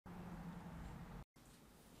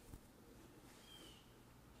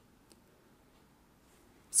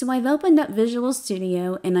So I've opened up Visual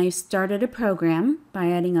Studio and I've started a program by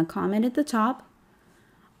adding a comment at the top.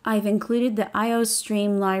 I've included the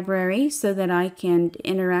IOStream library so that I can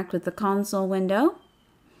interact with the console window.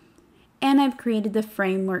 And I've created the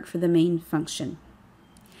framework for the main function.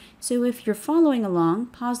 So if you're following along,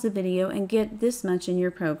 pause the video and get this much in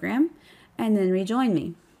your program and then rejoin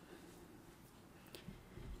me.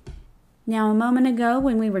 Now, a moment ago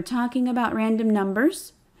when we were talking about random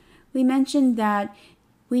numbers, we mentioned that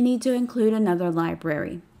we need to include another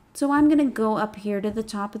library. So I'm going to go up here to the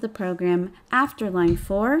top of the program after line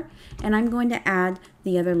 4, and I'm going to add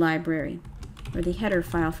the other library, or the header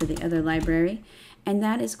file for the other library, and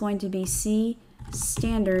that is going to be C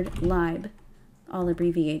standard lib, all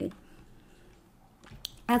abbreviated.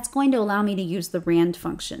 That's going to allow me to use the rand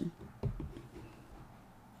function.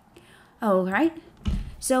 All right,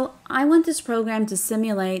 so I want this program to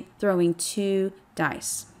simulate throwing 2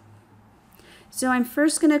 dice. So I'm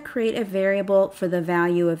first going to create a variable for the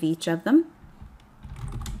value of each of them.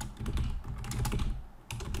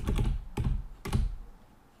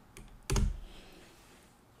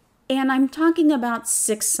 And I'm talking about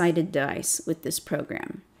 6-sided dice with this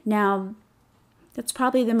program. Now, that's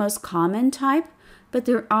probably the most common type, but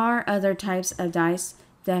there are other types of dice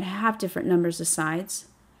that have different numbers of sides.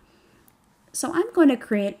 So I'm going to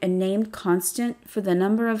create a named constant for the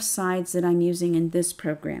number of sides that I'm using in this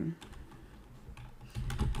program.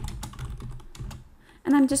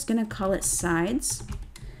 And I'm just going to call it sides.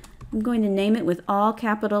 I'm going to name it with all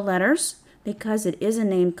capital letters because it is a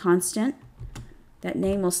named constant. That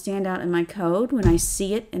name will stand out in my code when I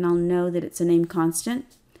see it, and I'll know that it's a named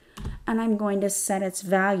constant. And I'm going to set its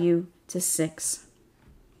value to 6.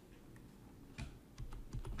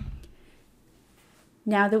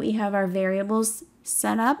 Now that we have our variables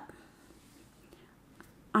set up,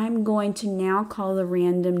 I'm going to now call the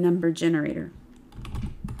random number generator.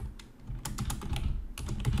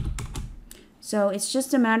 So it's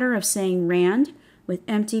just a matter of saying rand with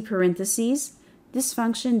empty parentheses. This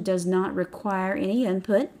function does not require any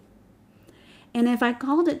input. And if I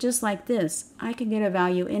called it just like this, I could get a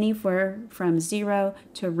value anywhere from 0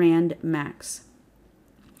 to rand max.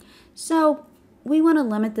 So we want to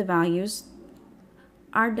limit the values.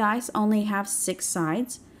 Our dice only have 6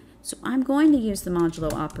 sides, so I'm going to use the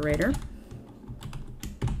modulo operator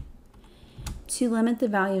to limit the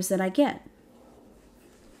values that I get.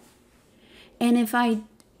 And if I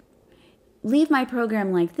leave my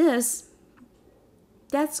program like this,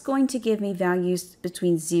 that's going to give me values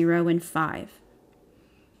between 0 and 5.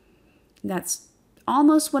 That's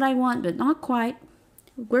almost what I want, but not quite.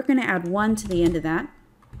 We're going to add 1 to the end of that,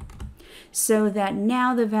 so that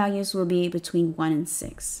now the values will be between 1 and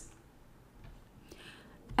 6.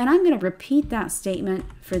 And I'm going to repeat that statement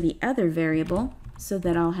for the other variable so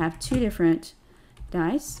that I'll have 2 different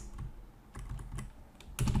dice.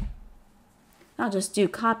 I'll just do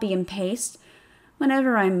copy and paste.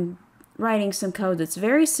 Whenever I'm writing some code that's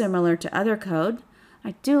very similar to other code,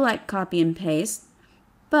 I do like copy and paste,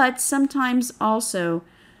 but sometimes also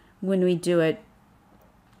when we do it,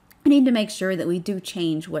 I need to make sure that we do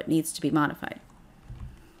change what needs to be modified.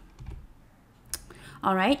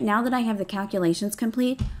 All right, now that I have the calculations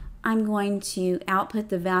complete, I'm going to output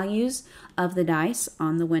the values of the dice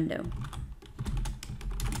on the window.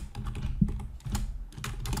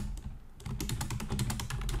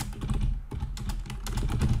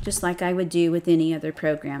 Just like I would do with any other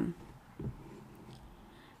program.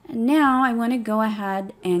 And now I want to go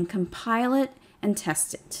ahead and compile it and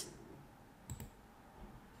test it.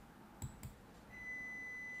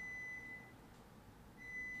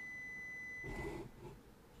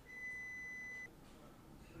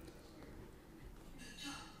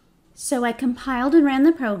 So I compiled and ran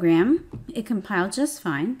the program. It compiled just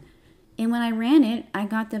fine. And when I ran it, I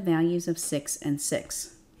got the values of 6 and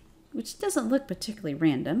 6. Which doesn't look particularly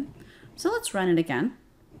random. So let's run it again.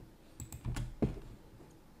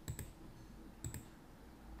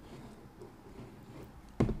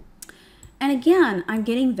 And again, I'm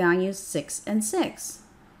getting values 6 and 6.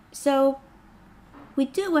 So we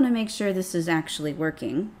do want to make sure this is actually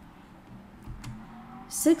working.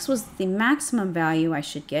 6 was the maximum value I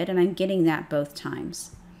should get, and I'm getting that both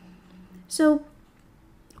times. So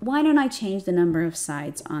why don't I change the number of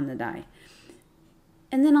sides on the die?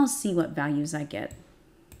 And then I'll see what values I get.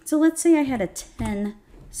 So let's say I had a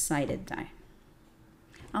 10-sided die.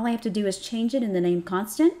 All I have to do is change it in the named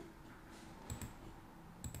constant.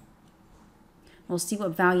 We'll see what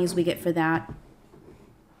values we get for that.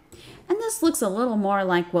 And this looks a little more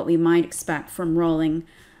like what we might expect from rolling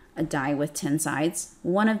a die with 10 sides.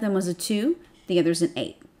 One of them was a 2, the other's an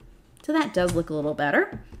 8. So that does look a little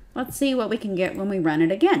better. Let's see what we can get when we run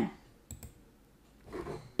it again.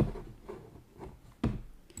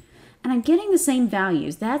 And I'm getting the same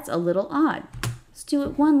values. That's a little odd. Let's do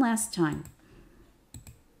it one last time.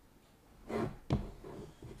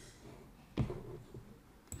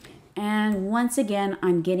 And once again,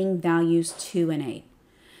 I'm getting values 2 and 8.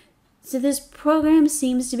 So this program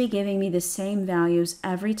seems to be giving me the same values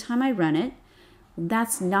every time I run it.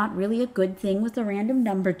 That's not really a good thing with a random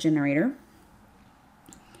number generator.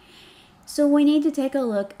 So we need to take a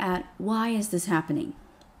look at why is this happening.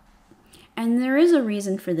 And there is a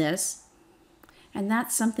reason for this, and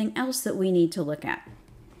that's something else that we need to look at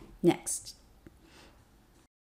next.